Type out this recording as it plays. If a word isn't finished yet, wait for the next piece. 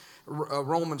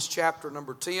Romans chapter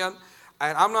number 10.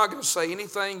 And I'm not going to say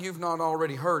anything you've not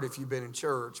already heard if you've been in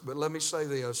church. But let me say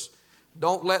this.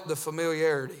 Don't let the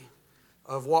familiarity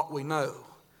of what we know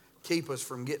keep us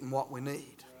from getting what we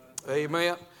need.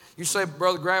 Amen. You say,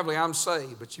 Brother Gravely, I'm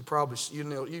saved. But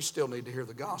you still need to hear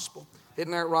the gospel.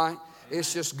 Isn't that right?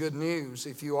 It's just good news.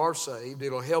 If you are saved,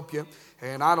 it'll help you.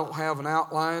 And I don't have an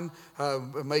outline. I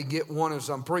may get one as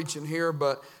I'm preaching here,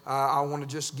 but I want to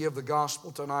just give the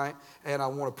gospel tonight. And I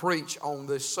want to preach on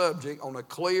this subject, on a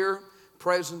clear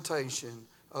presentation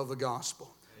of the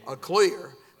gospel. A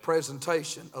clear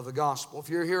presentation of the gospel. If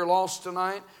you're here lost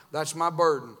tonight, that's my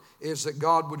burden, is that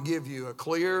God would give you a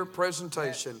clear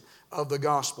presentation of the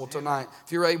gospel tonight.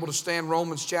 If you're able to stand,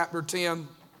 Romans chapter 10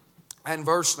 and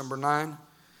verse number 9.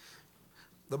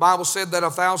 The Bible said that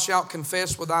if thou shalt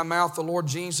confess with thy mouth the Lord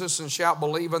Jesus and shalt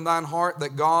believe in thine heart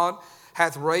that God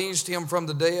hath raised him from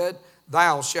the dead,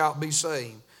 thou shalt be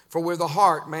saved. For with the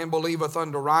heart man believeth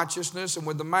unto righteousness, and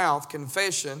with the mouth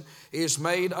confession is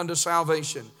made unto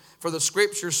salvation. For the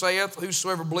Scripture saith,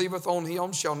 whosoever believeth on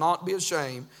him shall not be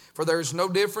ashamed. For there is no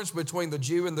difference between the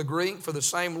Jew and the Greek, for the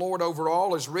same Lord over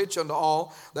all is rich unto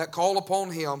all that call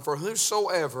upon him. For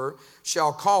whosoever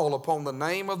shall call upon the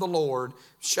name of the Lord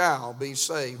shall be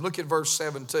saved. Look at verse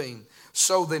 17.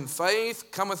 So then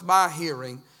faith cometh by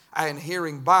hearing, and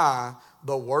hearing by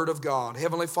the word of God.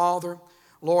 Heavenly Father,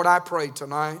 Lord, I pray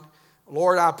tonight.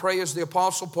 Lord, I pray as the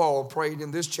Apostle Paul prayed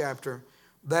in this chapter,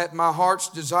 that my heart's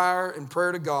desire and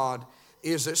prayer to God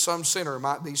is that some sinner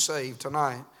might be saved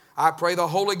tonight. I pray the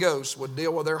Holy Ghost would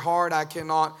deal with their heart. I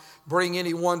cannot bring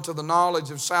anyone to the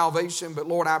knowledge of salvation, but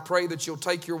Lord, I pray that you'll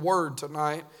take your word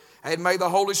tonight, and may the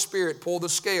Holy Spirit pull the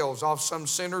scales off some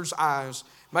sinner's eyes.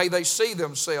 May they see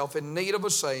themselves in need of a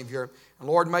Savior. And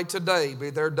Lord, may today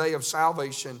be their day of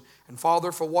salvation. And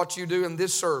Father, for what you do in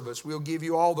this service, we'll give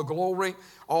you all the glory,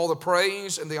 all the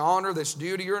praise, and the honor that's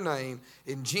due to your name.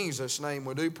 In Jesus' name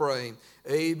we do pray.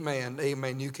 Amen.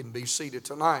 Amen. You can be seated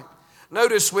tonight.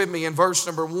 Notice with me in verse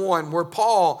number 1 where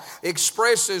Paul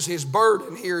expresses his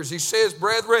burden here as he says,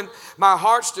 brethren, my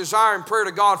heart's desire and prayer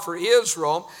to God for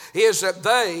Israel is that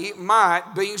they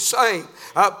might be saved.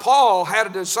 Paul had a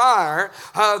desire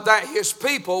that his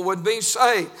people would be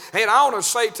saved. And I want to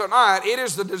say tonight, it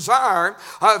is the desire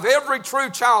of every true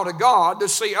child of God to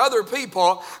see other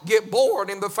people get born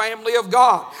in the family of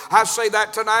God. I say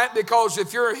that tonight because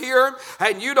if you're here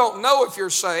and you don't know if you're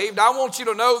saved, I want you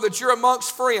to know that you're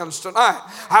amongst friends tonight.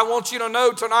 I want you to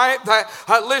know tonight that,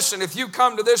 listen, if you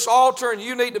come to this altar and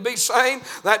you need to be saved,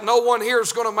 that no one here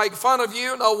is going to make fun of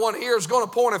you. No one here is going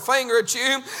to point a finger at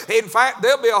you. In fact,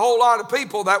 there'll be a whole lot of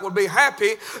people that would be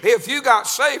happy if you got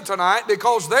saved tonight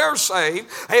because they're saved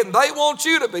and they want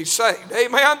you to be saved.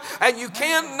 Amen? And you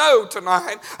can know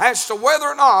tonight as to whether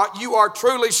or not you are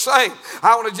truly saved.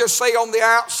 I want to just say on the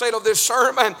outset of this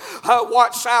sermon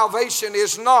what salvation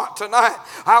is not tonight.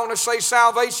 I want to say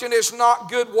salvation is not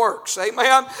good works.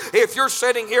 Amen. If you're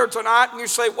sitting here tonight and you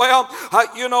say, well,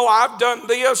 I've done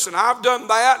this and I've done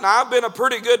that and I've been a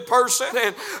pretty good person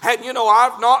and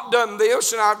I've not done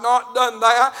this and I've not done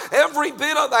that. Every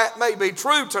bit of that may be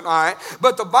true tonight,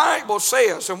 but the Bible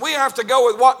says, and we have to go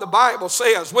with what the Bible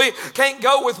says. We can't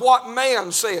go with what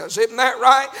man says. Isn't that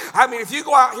right? I mean, if you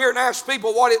go out here and ask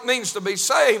people what it means to be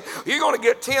saved, you're going to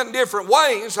get 10 different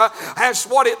ways as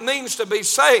what it means to be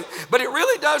saved. But it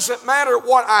really doesn't matter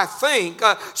what I think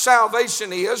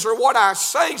salvation is or what I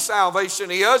say salvation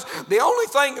is. The only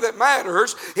thing that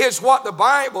matters is what the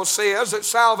Bible says that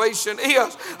salvation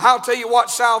is. I'll tell you what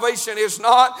salvation is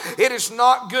not. It is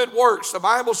not good works. The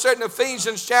Bible said in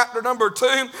Ephesians chapter number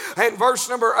 2 and verse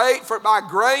number 8, for by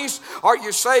grace are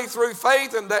you saved through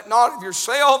faith, and that not of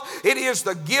yourself. It is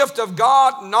the gift of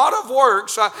God, not of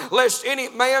works, lest any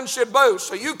man should boast.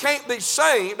 So you can't be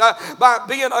saved by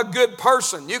being a good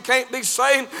person. You can't be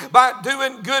saved by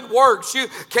doing good works. You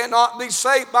cannot be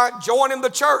saved by joining the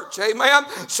church. Amen.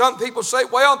 Some people say,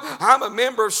 well, I'm a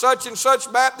member of such and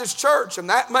such Baptist church, and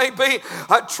that may be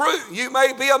true. You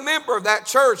may be a member of that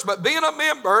church, but being a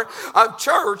member of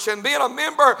church and being a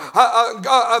member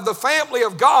of the family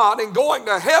of God and going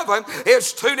to heaven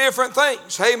is two different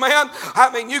things. Amen.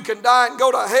 I mean, you can die and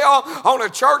go to hell on a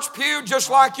church pew just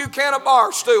like you can a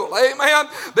bar stool. Amen.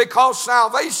 Because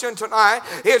salvation tonight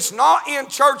is not in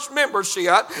church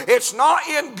membership. It's not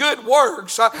in good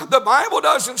works. The Bible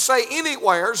doesn't say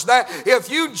anywheres that if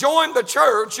you join the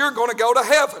church, you're going to go to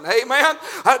heaven. Amen.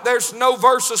 There's no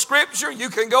verse of Scripture. You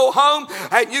can go home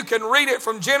and you can read it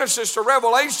from Genesis to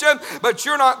Revelation, but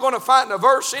you're not going to find a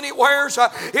verse anywheres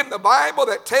in the Bible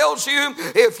that tells you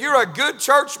if you're a good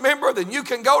church member, then you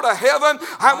can go to heaven.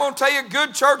 I'm going to tell you,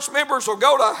 good church members will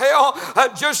go to hell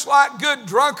just like good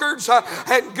drunkards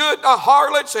and good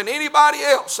harlots and anybody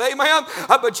else. Amen.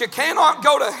 But you cannot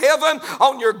go to heaven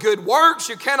on your good works.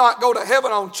 You cannot go to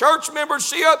heaven on church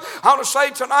membership. I want to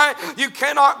say tonight, you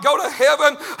cannot go to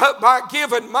heaven by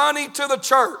giving money to the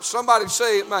church. Somebody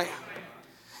say amen.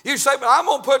 You say, but I'm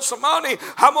going to put some money,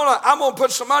 I'm going to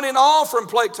put some money in the offering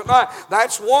plate tonight.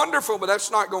 That's wonderful, but that's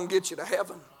not going to get you to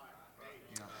heaven.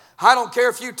 I don't care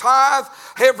if you tithe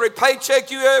every paycheck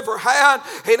you ever had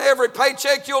and every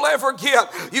paycheck you'll ever get.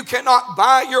 You cannot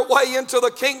buy your way into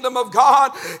the kingdom of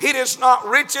God. It is not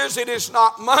riches. It is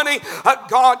not money.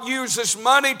 God uses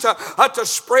money to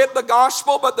spread the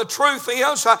gospel, but the truth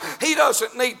is He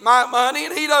doesn't need my money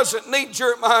and He doesn't need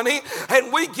your money.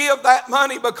 And we give that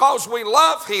money because we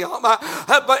love Him,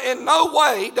 but in no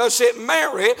way does it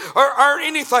merit or earn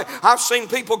anything. I've seen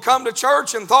people come to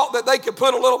church and thought that they could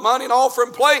put a little money in an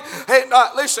offering plate. And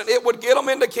listen, it would get them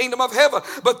into the kingdom of heaven,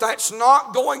 but that's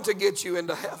not going to get you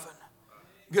into heaven.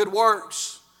 Good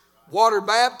works, water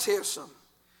baptism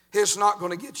is not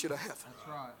going to get you to heaven. That's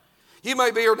right. You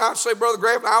may be here tonight and say, Brother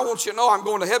Graham, I want you to know I'm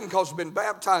going to heaven because I've been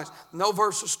baptized. No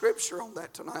verse of Scripture on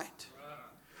that tonight.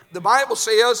 The Bible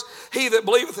says, he that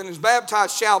believeth and is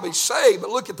baptized shall be saved. But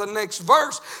look at the next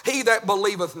verse. He that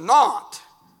believeth not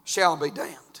shall be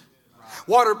damned.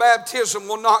 Water baptism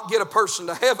will not get a person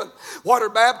to heaven. Water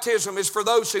baptism is for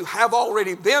those who have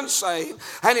already been saved,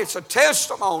 and it's a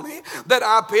testimony that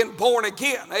I've been born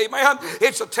again. Amen.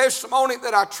 It's a testimony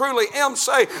that I truly am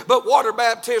saved. But water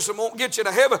baptism won't get you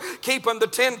to heaven. Keeping the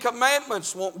 10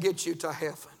 Commandments won't get you to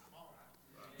heaven.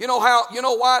 You know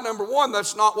why? Number one,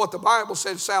 that's not what the Bible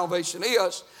says salvation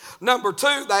is. Number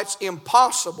two, that's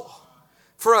impossible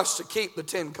for us to keep the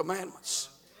 10 Commandments.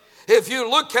 If you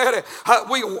look at it,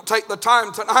 we won't take the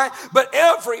time tonight, but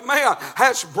every man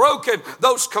has broken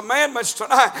those commandments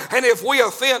tonight. And if we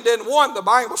offend in one, the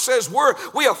Bible says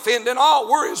we offend in all.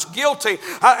 We're as guilty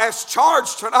as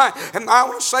charged tonight. And I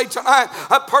want to say tonight,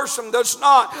 a person does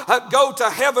not go to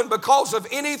heaven because of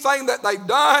anything that they've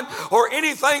done or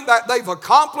anything that they've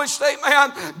accomplished.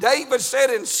 Amen. David said,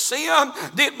 in sin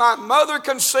did my mother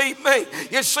conceive me.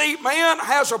 You see, man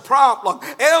has a problem.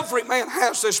 Every man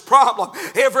has this problem.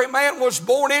 Every man was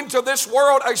born into this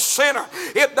world a sinner.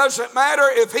 It doesn't matter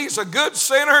if he's a good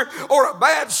sinner or a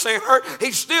bad sinner,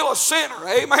 he's still a sinner.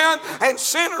 Amen. And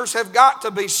sinners have got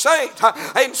to be saved.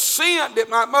 And sin did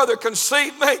my mother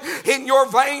conceive me. In your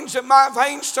veins and my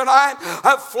veins tonight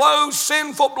flows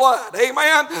sinful blood.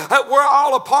 Amen. We're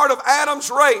all a part of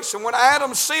Adam's race. And when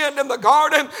Adam sinned in the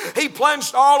garden, he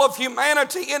plunged all of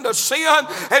humanity into sin.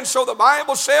 And so the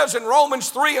Bible says in Romans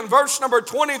 3 and verse number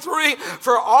 23,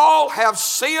 for all have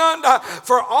sinned,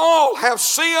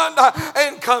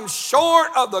 and come short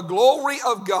of the glory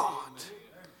of God.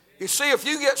 You see, if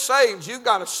you get saved, you've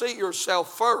got to see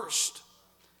yourself first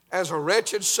as a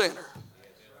wretched sinner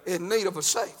in need of a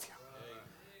Savior.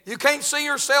 You can't see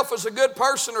yourself as a good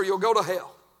person or you'll go to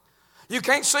hell. You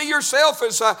can't see yourself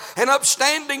as an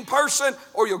upstanding person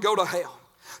or you'll go to hell.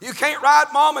 You can't ride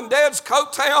mom and dad's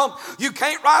coattail. You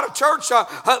can't ride a church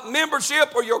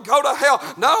membership or you'll go to hell.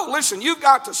 No, listen, you've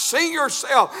got to see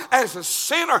yourself as a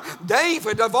sinner.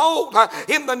 David of old,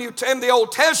 in the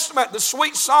Old Testament, the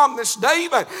sweet psalmist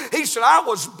David, he said, I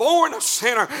was born a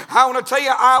sinner. I want to tell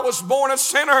you, I was born a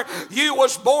sinner. You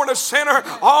was born a sinner.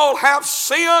 All have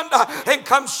sinned and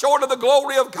come short of the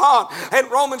glory of God. And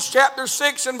Romans chapter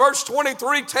 6 and verse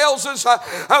 23 tells us,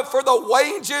 for the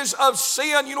wages of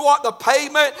sin, you know what the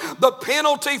payment, the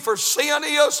penalty for sin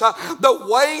is? The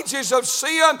wages of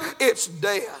sin, it's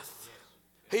death.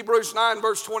 Hebrews 9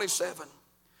 verse 27.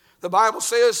 The Bible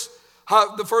says,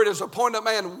 for it is appointed a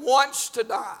man once to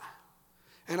die,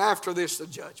 and after this the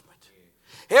judgment.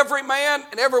 Every man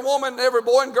and every woman and every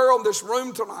boy and girl in this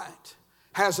room tonight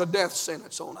has a death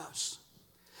sentence on us.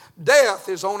 Death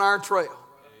is on our trail.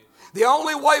 The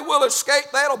only way we'll escape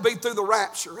that will be through the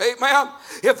rapture. Amen.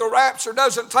 If the rapture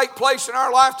doesn't take place in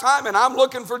our lifetime, and I'm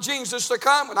looking for Jesus to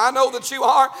come, and I know that you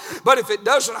are, but if it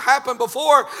doesn't happen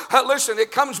before, listen,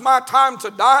 it comes my time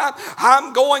to die.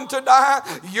 I'm going to die.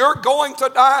 You're going to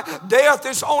die. Death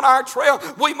is on our trail.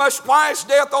 We must, why is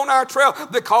death on our trail?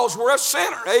 Because we're a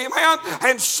sinner. Amen.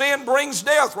 And sin brings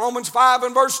death. Romans 5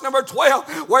 and verse number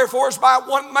 12. Wherefore as by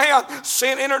one man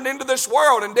sin entered into this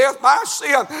world, and death by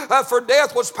sin, for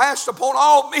death was passed Christ upon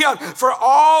all men, for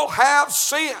all have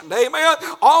sinned. Amen.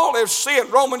 All have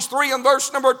sinned. Romans 3 and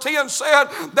verse number 10 said,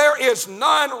 there is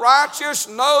none righteous,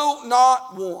 no,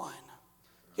 not one.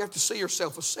 You have to see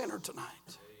yourself a sinner tonight.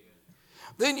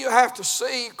 Then you have to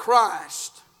see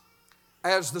Christ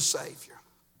as the Savior.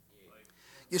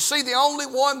 You see, the only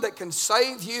one that can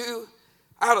save you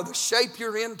out of the shape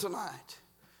you're in tonight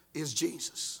is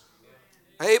Jesus.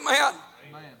 Amen.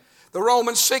 Amen. The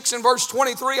Romans 6 and verse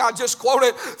 23, I just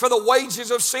quoted, for the wages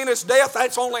of sin is death.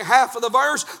 That's only half of the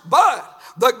verse. But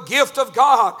the gift of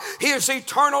God is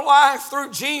eternal life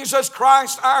through Jesus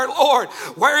Christ our Lord.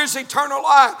 Where is eternal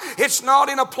life? It's not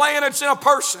in a plan, it's in a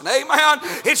person. Amen.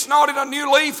 It's not in a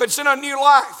new leaf, it's in a new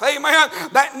life. Amen.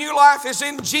 That new life is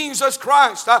in Jesus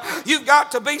Christ. You've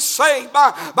got to be saved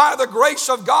by the grace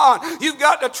of God. You've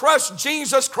got to trust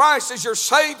Jesus Christ as your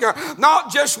Savior,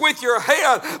 not just with your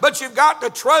head, but you've got to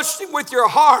trust Him with your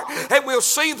heart. And we'll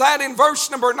see that in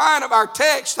verse number 9 of our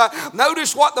text.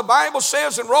 Notice what the Bible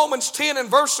says in Romans 10 and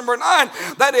verse number 9,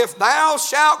 that if thou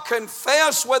shalt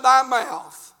confess with thy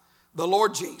mouth the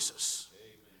Lord Jesus,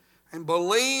 and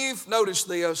believe, notice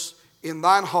this, in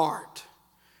thine heart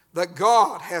that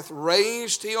God hath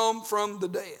raised Him from the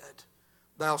dead,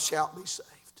 thou shalt be saved.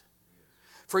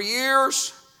 For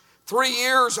years, 3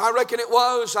 years I reckon it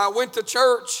was, I went to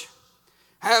church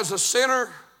as a sinner,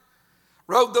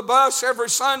 rode the bus every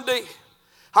Sunday.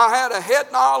 I had a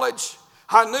head knowledge.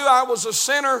 I knew I was a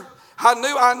sinner. I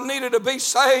knew I needed to be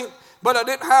saved, but I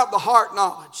didn't have the heart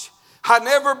knowledge. I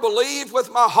never believed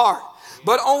with my heart.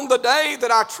 But on the day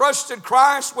that I trusted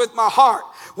Christ with my heart,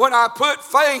 when I put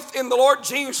faith in the Lord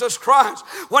Jesus Christ,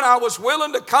 when I was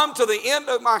willing to come to the end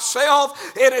of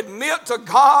myself and admit to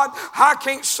God, I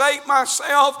can't save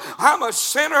myself, I'm a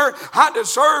sinner, I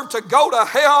deserve to go to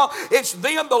hell, it's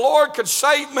then the Lord could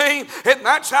save me, and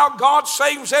that's how God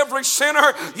saves every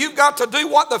sinner. You've got to do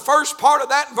what the first part of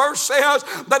that verse says,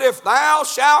 that if thou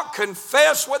shalt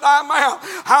confess with thy mouth.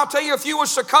 I'll tell you, if you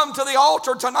was to come to the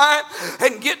altar tonight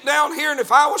and get down here, and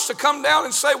if I was to come down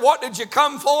and say, what did you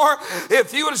come for?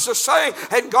 If you was to say,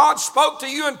 and God spoke to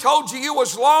you and told you you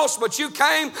was lost, but you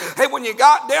came, and when you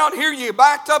got down here, you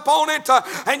backed up on it,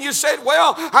 and you said,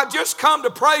 well, I just come to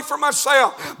pray for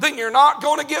myself, then you're not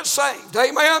going to get saved.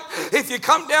 Amen. If you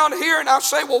come down here and I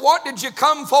say, well, what did you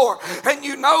come for? And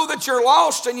you know that you're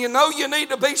lost and you know you need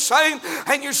to be saved,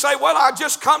 and you say, well, I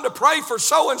just come to pray for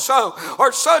so-and-so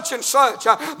or such and such,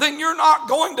 then you're not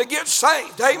going to get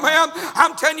saved. Amen.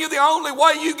 I'm telling you, the only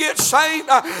way you get saved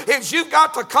is you've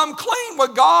got to come clean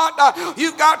with God.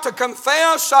 You've got to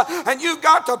confess, and you've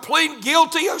got to plead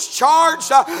guilty as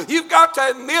charged. You've got to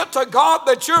admit to God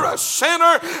that you're a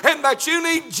sinner and that you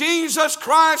need Jesus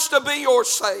Christ to be your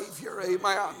Savior.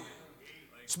 Amen.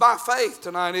 It's by faith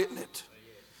tonight, isn't it?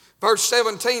 Verse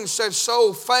 17 says,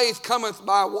 so faith cometh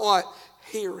by what?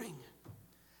 Hearing.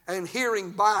 And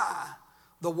hearing by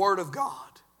the Word of God.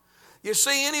 You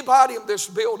see, anybody in this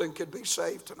building could be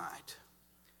saved tonight.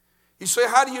 You say,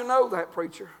 how do you know that,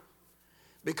 preacher?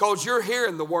 Because you're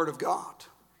hearing the Word of God.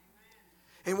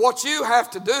 And what you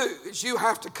have to do is you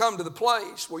have to come to the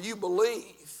place where you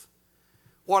believe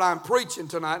what I'm preaching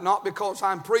tonight, not because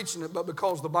I'm preaching it, but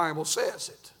because the Bible says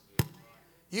it.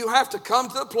 You have to come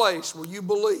to the place where you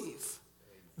believe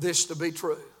this to be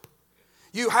true.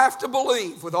 You have to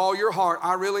believe with all your heart,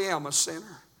 I really am a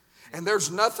sinner. And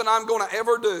there's nothing I'm going to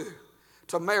ever do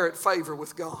to merit favor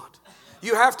with God.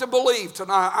 You have to believe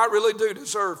tonight, I really do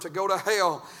deserve to go to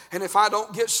hell. And if I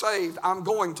don't get saved, I'm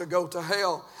going to go to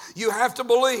hell. You have to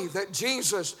believe that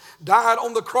Jesus died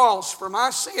on the cross for my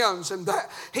sins and that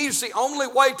He's the only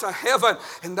way to heaven,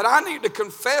 and that I need to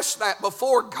confess that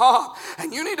before God.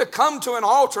 And you need to come to an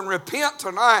altar and repent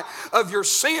tonight of your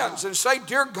sins and say,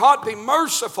 dear God, be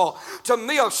merciful to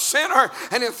me, a sinner.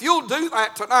 And if you'll do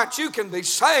that tonight, you can be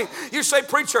saved. You say,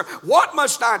 preacher, what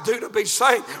must I do to be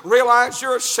saved? Realize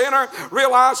you're a sinner.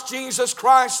 Realize Jesus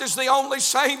Christ is the only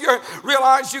Savior.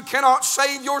 Realize you cannot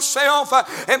save yourself,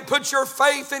 and put your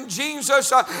faith in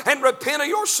Jesus and repent of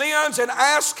your sins and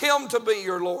ask Him to be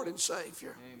your Lord and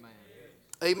Savior.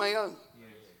 Amen. Amen.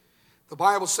 The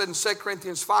Bible said in 2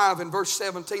 Corinthians 5 and verse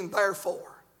 17,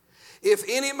 therefore, if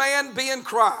any man be in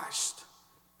Christ,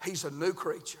 he's a new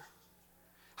creature.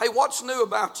 Hey, what's new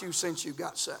about you since you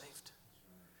got saved?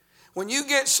 When you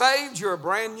get saved, you're a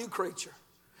brand new creature.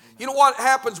 You know what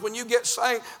happens when you get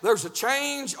saved? There's a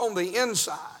change on the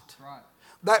inside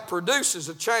that produces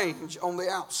a change on the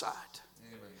outside.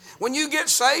 When you get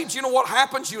saved, you know what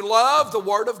happens? You love the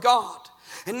Word of God.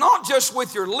 And not just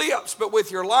with your lips, but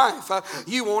with your life.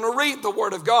 You want to read the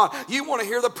Word of God. You want to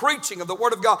hear the preaching of the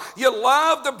Word of God. You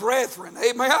love the brethren.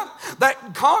 Amen.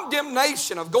 That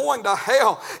condemnation of going to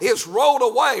hell is rolled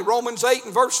away. Romans 8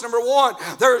 and verse number 1.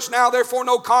 There is now therefore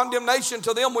no condemnation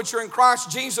to them which are in Christ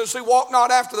Jesus, who walk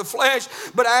not after the flesh,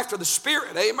 but after the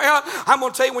Spirit. Amen. I'm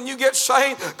going to tell you, when you get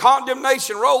saved,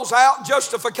 condemnation rolls out,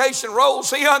 justification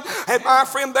rolls in. And my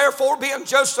friend, therefore being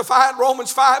justified,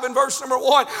 Romans 5 and verse number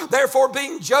 1, therefore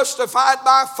being justified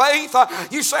by faith.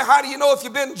 You say, how do you know if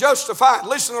you've been justified?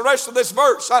 Listen to the rest of this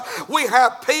verse. We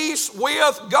have peace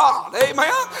with God.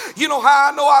 Amen. You know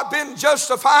how I know I've been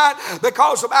justified?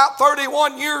 Because about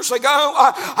 31 years ago,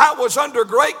 I was under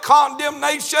great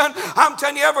condemnation. I'm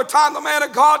telling you, every time the man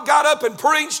of God got up and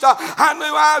preached, I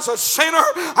knew I was a sinner.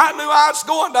 I knew I was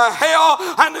going to hell.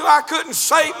 I knew I couldn't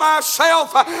save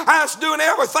myself. I was doing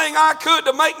everything I could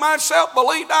to make myself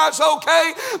believe I was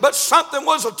okay. But something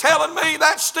was telling me,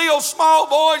 that still small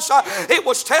voice, it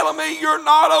was telling me, you're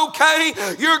not okay.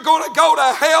 You're going to go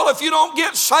to hell if you don't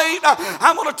get saved.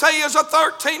 I'm going to tell you, as a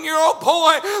 13-year-old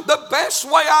boy, the best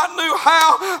way I knew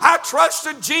how, I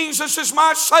trusted Jesus as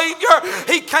my Savior.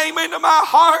 He came into my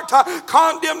heart.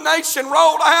 Condemnation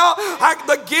rolled out.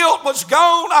 The guilt was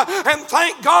gone. And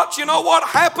thank God, you know what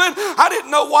happened? I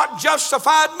didn't know what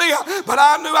justified me, but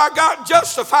I knew I got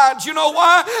justified. You know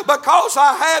why? Because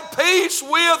I had peace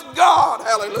with God.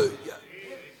 Hallelujah.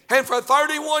 And for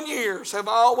 31 years, have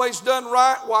I always done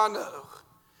right? Why, no.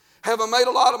 Have I made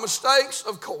a lot of mistakes?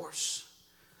 Of course.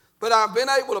 But I've been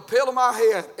able to pillow my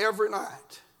head every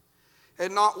night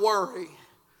and not worry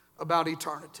about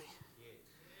eternity.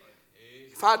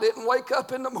 If I didn't wake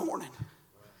up in the morning,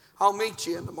 I'll meet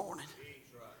you in the morning.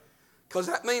 Because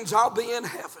that means I'll be in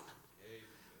heaven.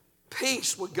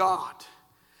 Peace with God.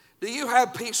 Do you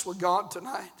have peace with God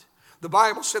tonight? The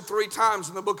Bible said 3 times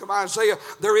in the book of Isaiah,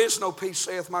 there is no peace,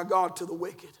 saith my God, to the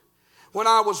wicked. When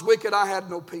I was wicked, I had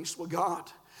no peace with God.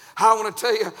 I want to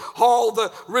tell you, all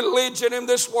the religion in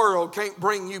this world can't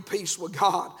bring you peace with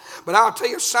God. But I'll tell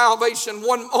you, salvation,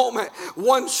 one moment,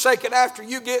 1 second after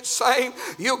you get saved,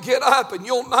 you'll get up and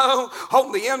you'll know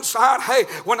on the inside, hey,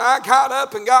 when I got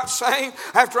up and got saved,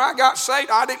 after I got saved,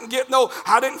 I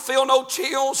didn't feel no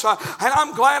chills. And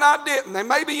I'm glad I didn't. And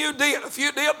maybe you did. If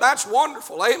you did, that's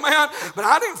wonderful. Amen. But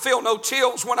I didn't feel no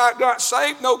chills when I got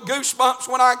saved, no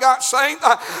goosebumps when I got saved.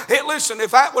 Listen,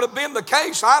 if that would have been the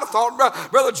case, I'd have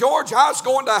thought, Brother George, I was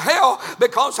going to hell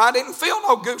because I didn't feel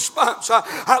no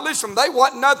goosebumps. Listen, they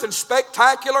wasn't nothing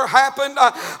spectacular happened.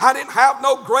 I didn't have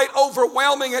no great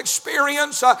overwhelming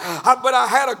experience, but I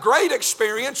had a great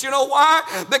experience. You know why?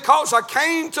 Because I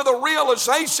came to the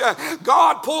realization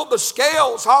God pulled the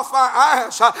scales off my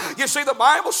eyes. You see, the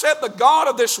Bible said the God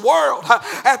of this world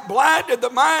hath blinded the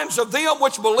minds of them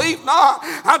which believe not.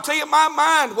 I'll tell you, my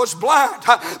mind was blind,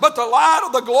 but the light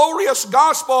of the glorious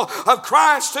gospel of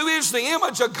Christ, who is the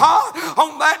image of God,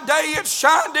 on that day it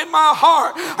shined in my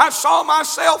heart. I saw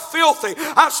myself filthy.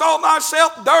 I saw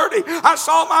myself dirty. I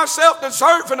saw myself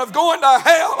deserving of going to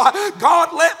hell.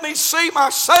 God let me see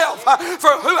myself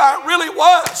for who I really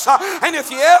was. And if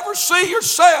you ever see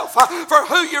yourself for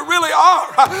who you really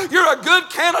are, you're a good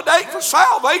candidate for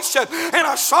salvation. And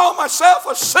I saw myself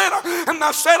a sinner, and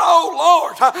I said, oh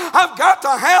Lord, I've got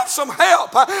to have some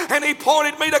help. And He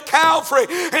pointed me to Calvary,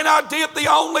 and I did the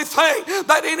only thing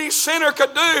that any sinner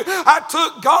could do. I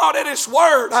took God at His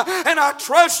word, and I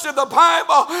trusted the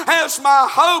Bible as my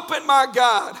hope and my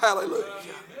guide. Hallelujah.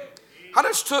 I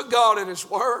just took God at His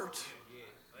word.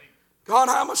 God,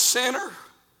 I'm a sinner.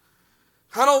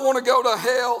 I don't want to go to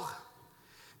hell.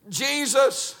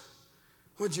 Jesus,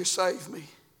 would you save me?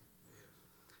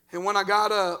 And when I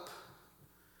got up,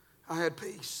 I had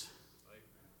peace.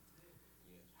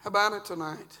 How about it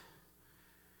tonight?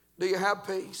 Do you have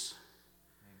peace?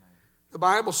 The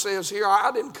Bible says here,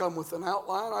 I didn't come with an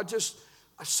outline.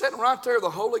 I sitting right there, the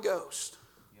Holy Ghost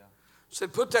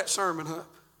said, put that sermon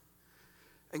up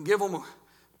and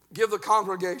give the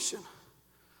congregation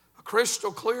a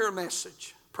crystal clear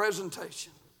message,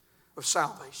 presentation of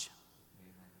salvation.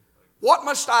 What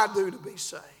must I do to be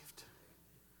saved?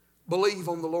 Believe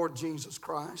on the Lord Jesus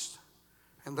Christ,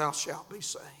 and thou shalt be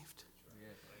saved.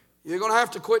 You're going to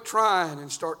have to quit trying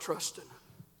and start trusting.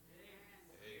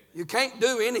 You can't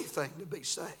do anything to be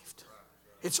saved.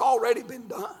 It's already been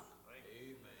done.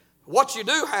 What you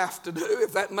do have to do,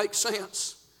 if that makes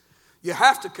sense, you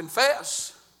have to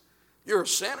confess you're a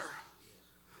sinner.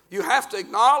 You have to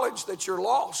acknowledge that you're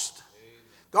lost.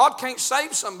 God can't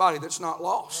save somebody that's not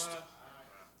lost.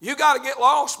 You got to get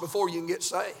lost before you can get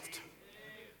saved.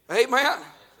 Amen.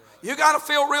 You got to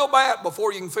feel real bad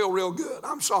before you can feel real good.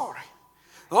 I'm sorry.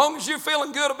 As long as you're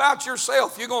feeling good about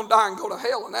yourself, you're going to die and go to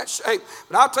hell in that shape.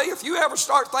 But I'll tell you, if you ever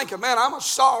start thinking, man, I'm a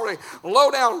sorry,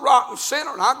 low-down, rotten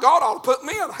sinner, and God ought to put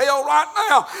me in hell right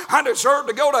now. I deserve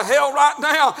to go to hell right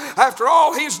now. After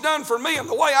all He's done for me and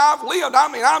the way I've lived,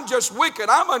 I mean, I'm just wicked.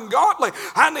 I'm ungodly.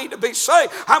 I need to be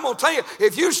saved. I'm going to tell you,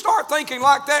 if you start thinking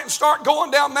like that and start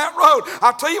going down that road,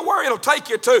 I'll tell you where it'll take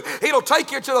you to. It'll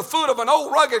take you to the foot of an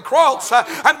old rugged cross,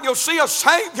 and you'll see a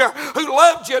Savior who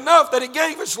loved you enough that He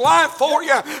gave His life for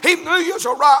you. He knew you was a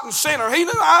rotten sinner. He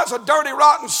knew I was a dirty,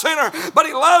 rotten sinner, but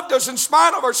He loved us in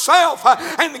spite of ourselves,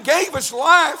 and He gave His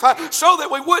life so that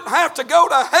we wouldn't have to go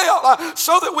to hell,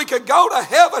 so that we could go to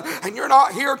heaven. And you're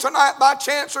not here tonight by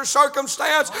chance or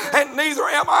circumstance, and neither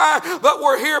am I, but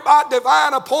we're here by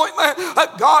divine appointment.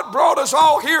 God brought us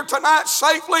all here tonight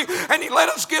safely, and He let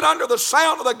us get under the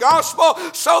sound of the gospel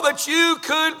so that you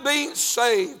could be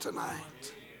saved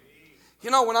tonight. You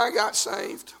know, when I got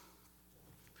saved,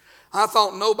 I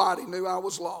thought nobody knew I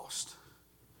was lost.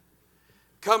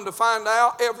 Come to find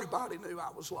out, everybody knew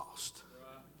I was lost.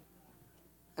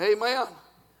 Amen.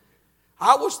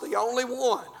 I was the only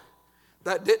one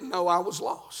that didn't know I was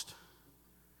lost.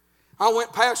 I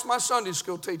went past my Sunday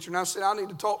school teacher and I said, I need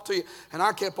to talk to you. And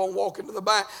I kept on walking to the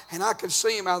back, and I could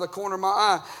see him out of the corner of my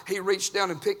eye. He reached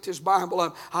down and picked his Bible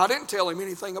up. I didn't tell him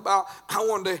anything about I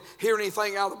wanted to hear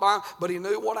anything out of the Bible, but he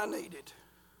knew what I needed.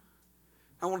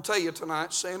 I want to tell you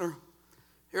tonight, sinner,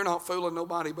 you're not fooling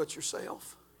nobody but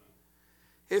yourself.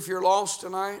 If you're lost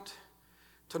tonight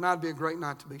would be a great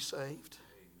night to be saved.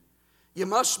 You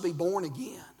must be born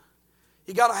again.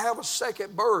 You got to have a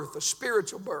second birth, a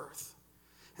spiritual birth.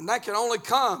 And that can only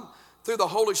come through the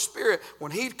Holy Spirit.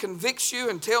 When He convicts you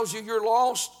and tells you you're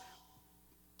lost,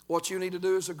 what you need to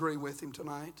do is agree with Him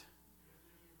tonight.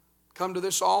 Come to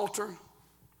this altar,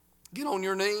 get on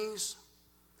your knees,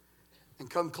 and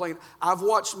come clean. I've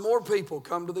watched more people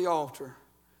come to the altar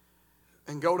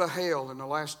and go to hell in the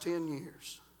last 10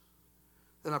 years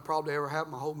than I probably ever have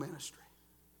in my whole ministry.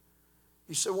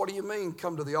 You say, what do you mean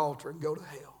come to the altar and go to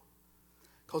hell?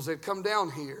 Because they come down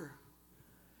here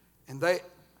and there's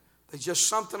just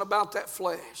something about that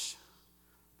flesh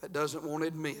that doesn't want to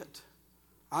admit,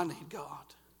 I need God.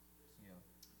 Yeah.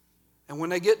 And when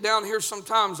they get down here,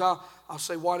 sometimes I'll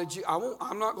say, why did you?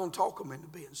 I'm not going to talk them into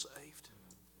being saved.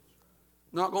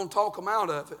 I'm not going to talk them out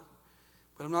of it,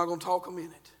 but I'm not going to talk them in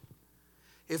it.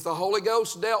 If the Holy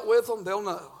Ghost dealt with them, they'll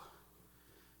know.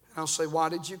 And I'll say, why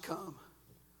did you come?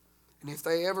 And if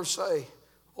they ever say,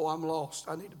 oh, I'm lost,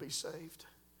 I need to be saved,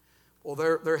 well,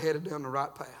 they're headed down the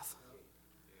right path.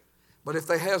 But if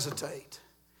they hesitate,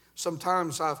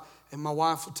 sometimes and my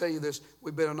wife will tell you this,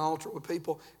 we've been on an altar with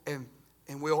people, and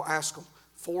we'll ask them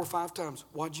 4 or 5 times,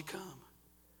 why'd you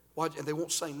come? And they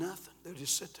won't say nothing. They'll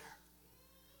just sit there.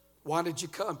 Why did you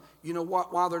come? You know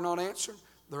what? Why they're not answering?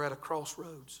 They're at a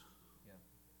crossroads. Yeah,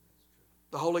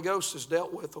 the Holy Ghost has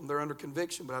dealt with them. They're under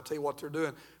conviction, but I tell you what they're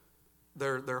doing.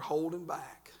 They're holding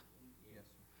back. Yes.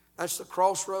 That's the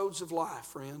crossroads of life,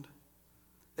 friend.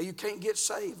 You can't get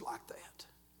saved like that.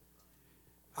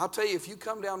 I'll tell you, if you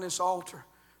come down this altar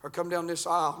or come down this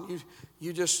aisle,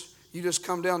 you just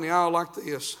come down the aisle like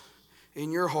this,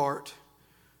 in your heart,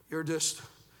 you're just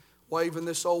waving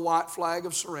this old white flag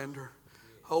of surrender.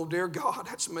 Oh, dear God,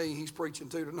 that's me He's preaching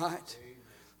to tonight.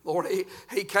 Lord,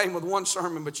 he came with one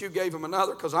sermon, but you gave him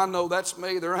another, because I know that's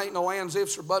me. There ain't no ands,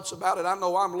 ifs, or buts about it. I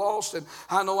know I'm lost, and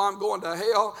I know I'm going to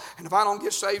hell. And if I don't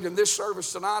get saved in this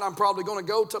service tonight, I'm probably going to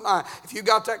go tonight. If you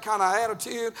got that kind of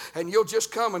attitude and you'll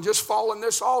just come and just fall in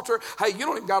this altar, hey, you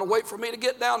don't even got to wait for me to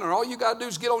get down there. All you got to do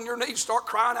is get on your knees, start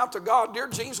crying out to God, dear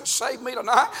Jesus, save me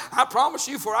tonight. I promise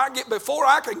you, before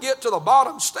I can get to the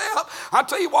bottom step, I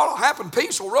tell you what will happen.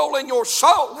 Peace will roll in your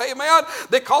soul, amen,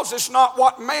 because it's not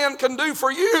what man can do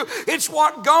for you. It's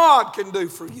what God can do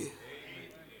for you.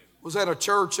 Was at a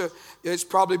church, it's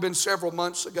probably been several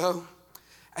months ago,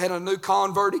 and a new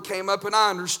convert, he came up, and I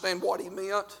understand what he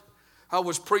meant. I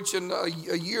was preaching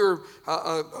a year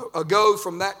ago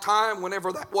from that time,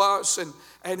 whenever that was,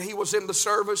 and he was in the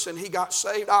service, and he got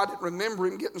saved. I didn't remember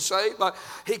him getting saved, but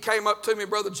he came up to me,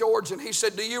 Brother George, and he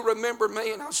said, do you remember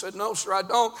me? And I said, no, sir, I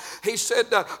don't. He said,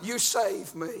 you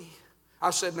saved me. I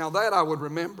said, now that I would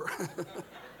remember.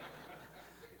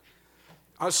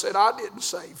 I said, I didn't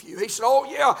save you. He said, oh,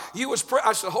 yeah, you was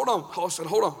I said, hold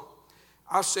on.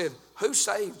 I said, who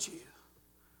saved you?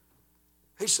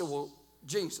 He said, well,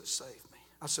 Jesus saved me.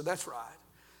 I said, that's right.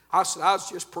 I said, I was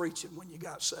just preaching when you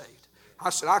got saved. I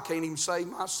said, I can't even save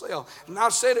myself. And I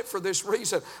said it for this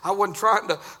reason. I wasn't trying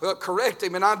to correct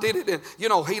him, and I did it. And,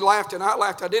 he laughed and I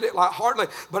laughed. I did it lightheartedly,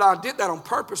 but I did that on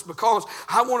purpose because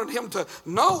I wanted him to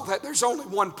know that there's only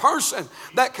one person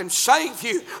that can save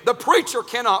you. The preacher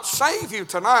cannot save you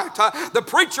tonight. The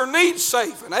preacher needs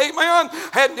saving. Amen.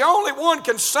 And the only one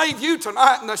can save you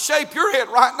tonight in the shape you're in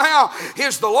right now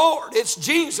is the Lord. It's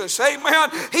Jesus. Amen.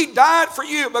 He died for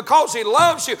you because He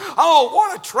loves you. Oh,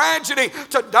 what a tragedy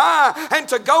to die and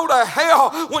to go to hell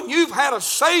when you've had a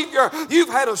Savior, you've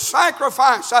had a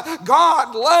sacrifice.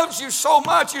 God loves you so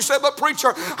much. You say, but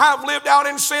preacher, I've lived out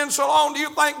in sin so long. Do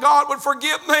you think God would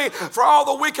forgive me for all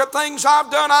the wicked things I've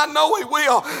done? I know He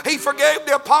will. He forgave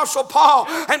the Apostle Paul,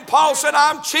 and Paul said,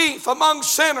 I'm chief among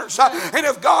sinners. And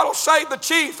if God will save the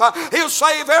chief, He'll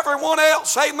save everyone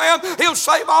else. Amen. He'll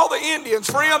save all the Indians,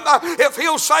 friend. If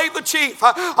He'll save the chief,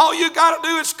 all you got to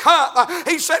do is come.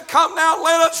 He said, come now,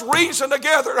 let us reason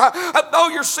together. Though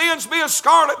your sins be as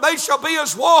scarlet, they shall be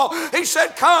as wool. He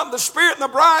said, come. The Spirit and the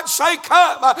bride say,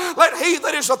 come. Let he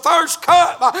that is athirst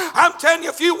come. I'm telling you,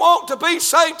 if you want to be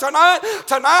saved tonight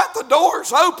the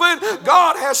door's open.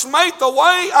 God has made the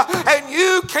way, and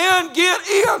you can get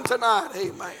in tonight.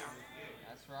 Amen.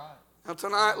 That's right. Now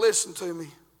tonight, listen to me.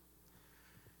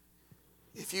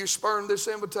 If you spurn this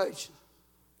invitation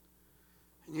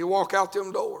and you walk out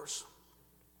them doors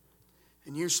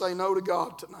and you say no to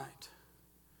God tonight,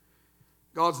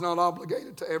 God's not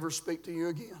obligated to ever speak to you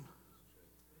again.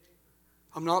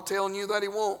 I'm not telling you that He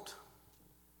won't.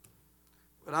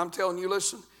 But I'm telling you,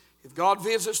 listen, if God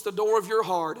visits the door of your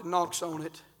heart and knocks on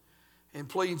it and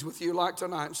pleads with you like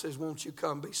tonight and says, won't you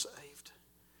come be saved?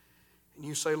 And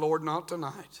you say, Lord, not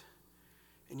tonight,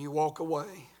 and you walk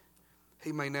away,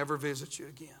 He may never visit you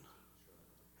again.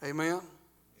 Amen?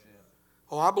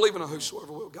 Oh, I believe in a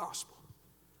whosoever will gospel.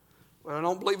 But I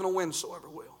don't believe in a whensoever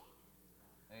will.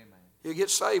 You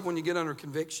get saved when you get under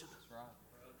conviction.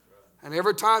 And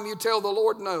every time you tell the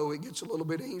Lord no, it gets a little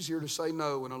bit easier to say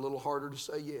no and a little harder to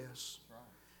say yes.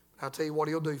 I'll tell you what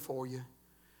He'll do for you.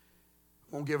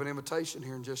 I'm going to give an invitation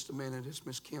here in just a minute as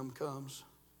Miss Kim comes.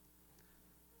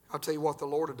 I'll tell you what the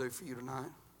Lord will do for you tonight.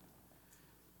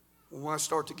 When I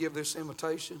start to give this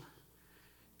invitation,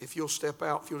 if you'll step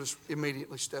out, if you'll just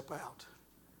immediately step out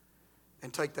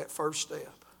and take that first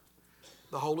step,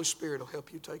 the Holy Spirit will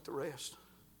help you take the rest.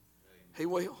 He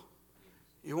will.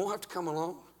 You won't have to come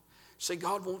alone. See,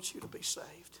 God wants you to be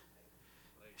saved.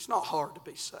 It's not hard to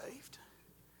be saved.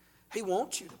 He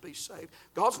wants you to be saved.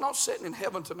 God's not sitting in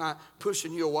heaven tonight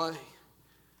pushing you away.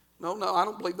 No, I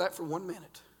don't believe that for 1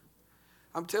 minute.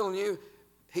 I'm telling you,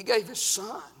 He gave His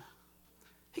Son.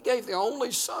 He gave the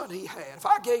only Son He had. If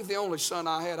I gave the only Son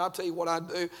I had, I'll tell you what I'd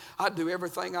do. I'd do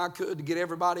everything I could to get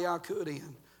everybody I could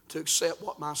in to accept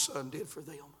what my Son did for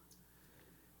them.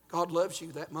 God loves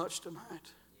you that much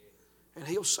tonight. And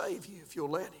He'll save you if you'll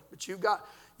let Him. But you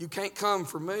can't come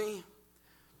for me.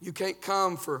 You can't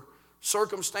come for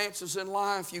circumstances in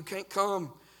life. You can't come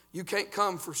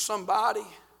for somebody.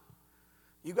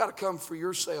 You got to come for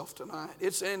yourself tonight.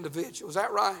 It's an individual. Is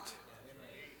that right?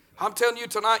 I'm telling you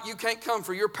tonight, you can't come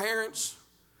for your parents.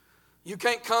 You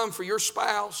can't come for your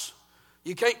spouse.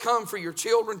 You can't come for your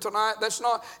children tonight. That's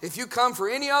not, if you come for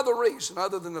any other reason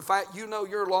other than the fact you know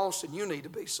you're lost and you need to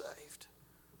be saved,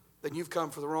 then you've come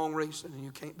for the wrong reason and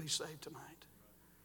you can't be saved tonight.